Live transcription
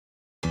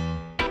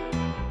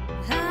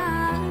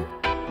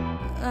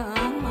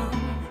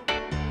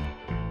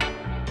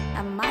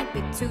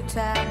it too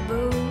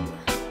taboo.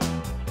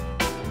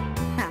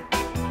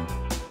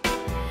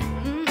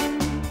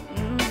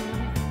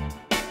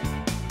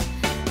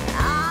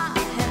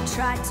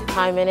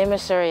 Hi, my name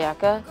is Sura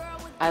Yekka.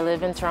 I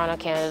live in Toronto,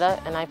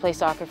 Canada, and I play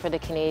soccer for the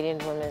Canadian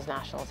women's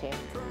national team.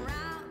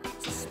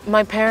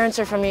 My parents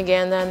are from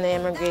Uganda and they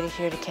immigrated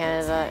here to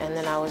Canada, and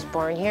then I was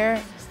born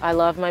here. I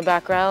love my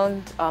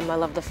background. I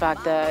love the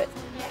fact that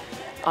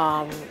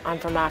I'm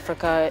from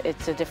Africa.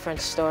 It's a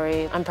different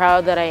story. I'm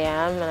proud that I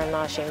am, and I'm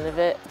not ashamed of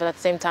it, but at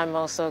the same time, I'm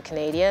also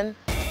Canadian.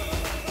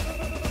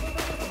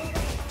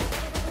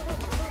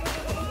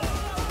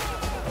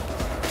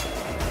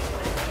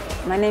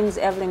 My name is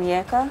Evelyn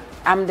Yekka.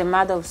 I'm the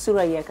mother of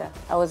Sura Yekka.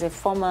 I was a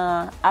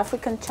former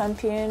African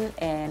champion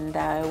and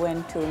I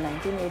went to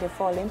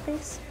 1984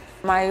 Olympics.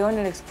 My own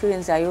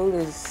experience, I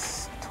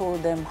always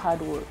told them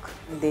hard work.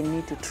 They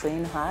need to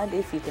train hard.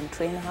 If you can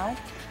train hard,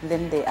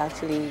 then they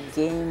actually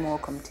gain more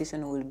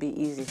competition will be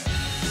easy.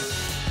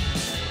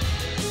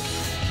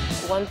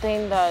 One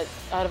thing that,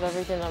 out of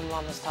everything that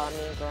mom has taught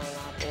me growing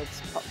up, it's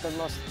the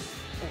most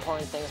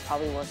important thing is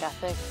probably work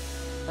ethic.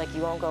 Like,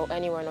 you won't go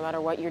anywhere no matter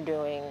what you're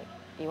doing.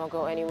 You won't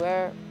go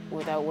anywhere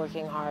without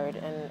working hard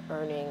and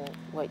earning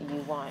what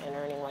you want and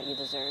earning what you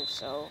deserve.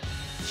 So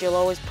she'll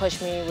always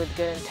push me with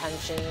good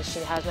intentions. She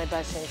has my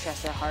best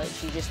interest at heart.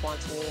 She just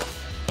wants me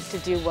to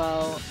do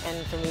well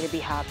and for me to be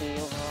happy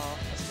overall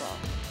as well.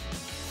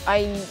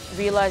 I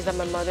realized that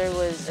my mother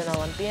was an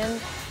Olympian.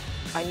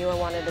 I knew I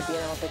wanted to be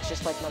in Olympics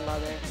just like my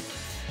mother,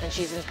 and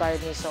she's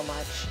inspired me so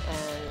much.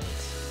 And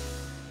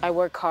I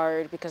work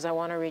hard because I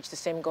want to reach the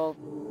same goal.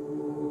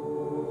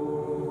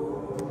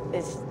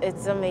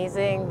 It's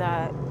amazing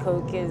that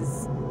Coke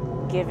is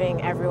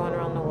giving everyone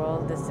around the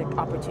world this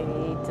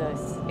opportunity to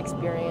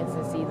experience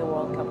and see the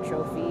World Cup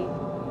trophy.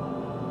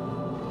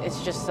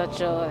 It's just such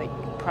a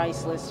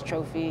priceless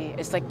trophy.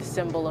 It's like the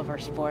symbol of our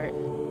sport.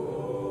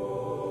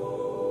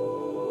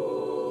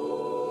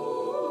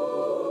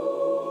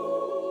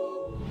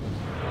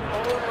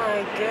 Oh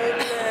my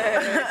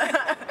goodness!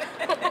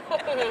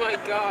 Oh my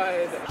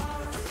God!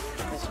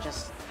 It's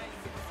just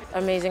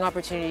amazing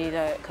opportunity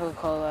that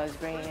Coca-Cola is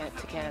bringing it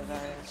to Canada,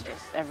 and it's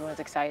just, everyone's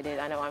excited.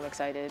 I know I'm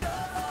excited.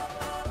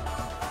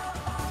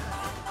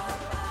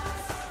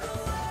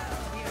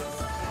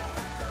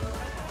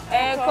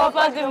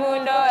 Copa do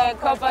Mundo,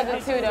 Copa do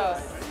Tudo.